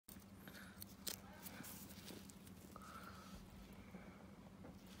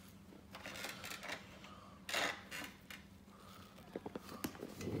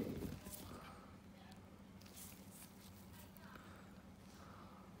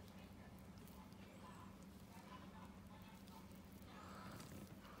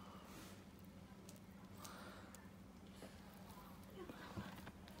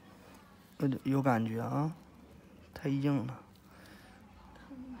有感觉啊，太硬了。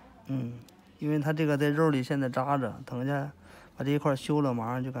因为它这个在肉里现在扎着，等一下把这一块修了，马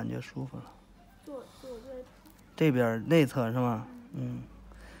上就感觉舒服了。这边内侧是吧？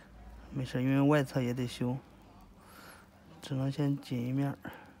没事，因为外侧也得修，只能先紧一面。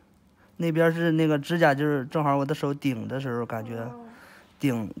那边是那个指甲，就是正好我的手顶的时候，感觉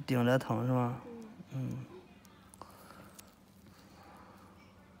顶着疼是吧？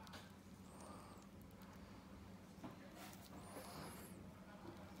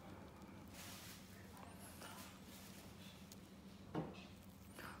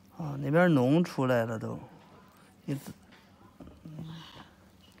那边脓出来了都，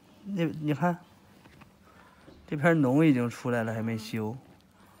你看，这片脓已经出来了，还没修。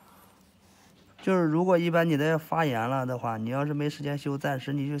就是如果一般你的发炎了的话，你要是没时间修，暂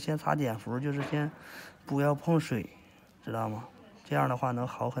时你就先擦碘伏，就是先不要碰水，知道吗？这样的话能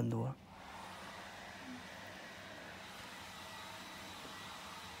好很多。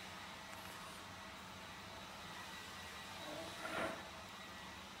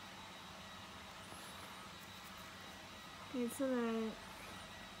每次来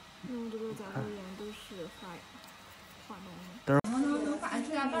弄这个甲沟炎都是化脓的。能把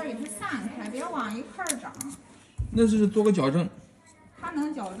指甲盖给它散开，别往一块儿长。那是做个矫正。它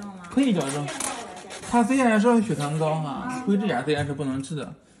能矫正吗？可以矫正。它虽然说血糖高哈，灰指甲虽然是不能治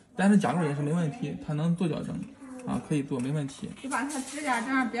的，但是甲沟炎是没问题，它能做矫正啊，可以做没问题。就把它指甲这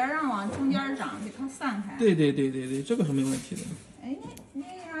样别让往中间长，给它散开。对，这个是没问题的。哎，你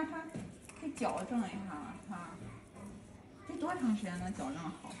让它给矫正一下吧，这多长时间能矫正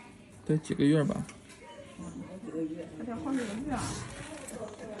好？得几个月吧。几个月？得好几个月啊。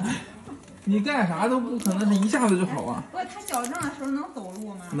你干啥都不可能是一下子就好啊。不过他矫正的时候能走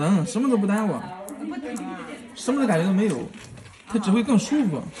路吗？能，什么都不耽误。不疼啊？什么的感觉都没有，它只会更舒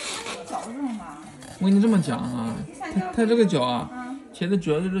服。矫正吧。我跟你这么讲啊，它这个脚啊，其实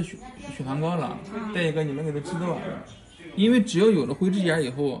主要就是血糖高了，再一个你们给它知道了，因为只要有了灰指甲以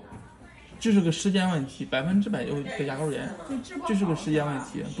后，就是个时间问题，100%就会得甲沟炎，就是个时间问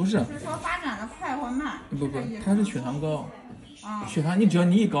题，不是。是说发展的快或慢？不，它是血糖高，血糖只要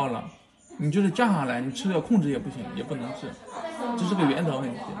你一高了，你就是降下来，你吃药控制也不行，也不能治，这是个原则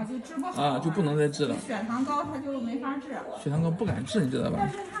问题就治不好就不能再治了。血糖高它就没法治，血糖高不敢治，你知道吧？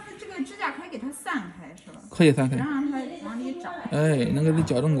但是它这个指甲可以给它散开，是吧？可以散开，让它往里长。哎，能给它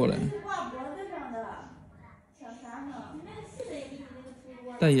矫正过来。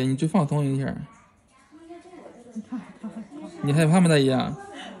大爷，你就放松一下。你害怕吗，大爷？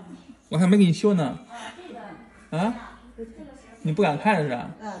我还没给你修呢。啊？你不敢看是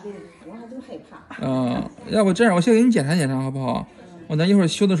吧？对，我还真害怕。要不这样，我先给你检查检查，好不好？我等一会儿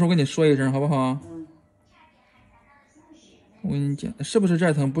修的时候跟你说一声，好不好？我给你讲，是不是这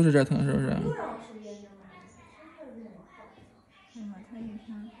儿疼？不是这儿疼，是不是？他一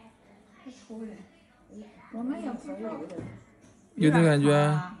天不出来，我们也不知道。有点感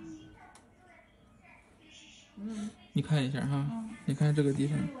觉。你看一下哈，你看这个地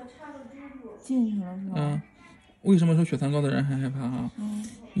方。进去了是吧？为什么说血糖高的人还害怕哈？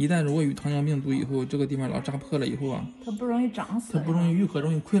一旦如果有糖尿病足以后，这个地方老扎破了以后啊，它不容易长死，它不容易愈合，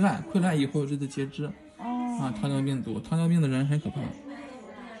容易溃烂，溃烂以后就得截肢。糖尿病足，糖尿病的人很可怕。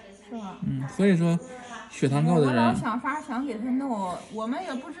是吧？所以说，血糖高的人，我老想法想给他弄，我们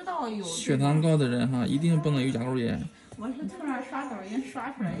也不知道有。血糖高的人哈，一定不能有甲沟炎。我是突然刷抖音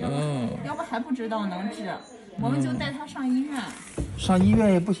刷出来，要不还不知道能治，我们就带他上医院。上医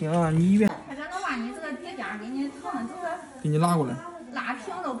院也不行啊，你医院。他这能把你这个指甲给你疼，就是给你拉过来。拉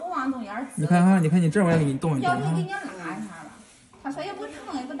平了，不往中间刺。你看哈，你看你这玩意儿给你动一动。要你给你拉一下吧，他说也不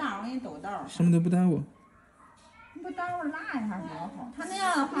疼也不耽误你抖道。什么都不耽误。不耽误拉一下多好，他那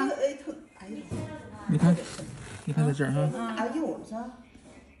样的话。你看，你看在这儿哈。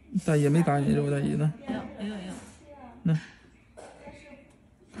大爷没嘎你肉，大爷呢？哎呦。那，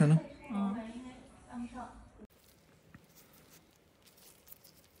看呢？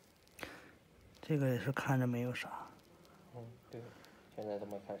这个也是看着没有啥。对，现在他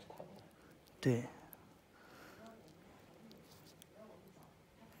妈开始疼了。对。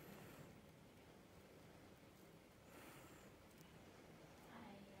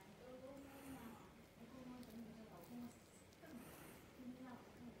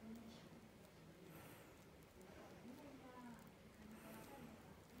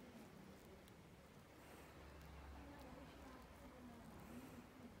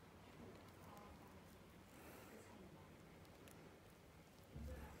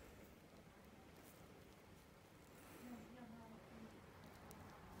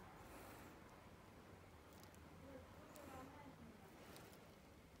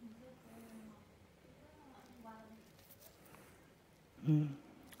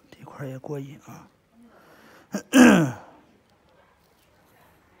这块也过瘾啊。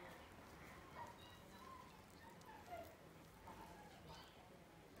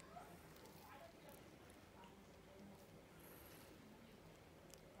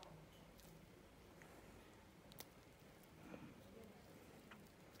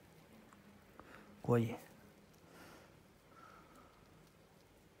过瘾。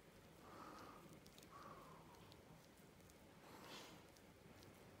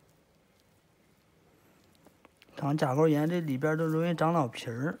长甲沟炎这里边都容易长老皮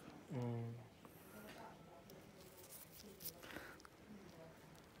儿。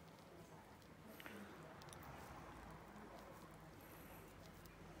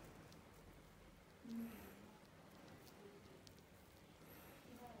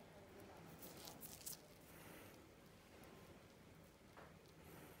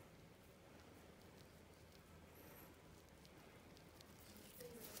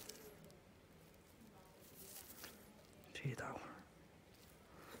这一大块。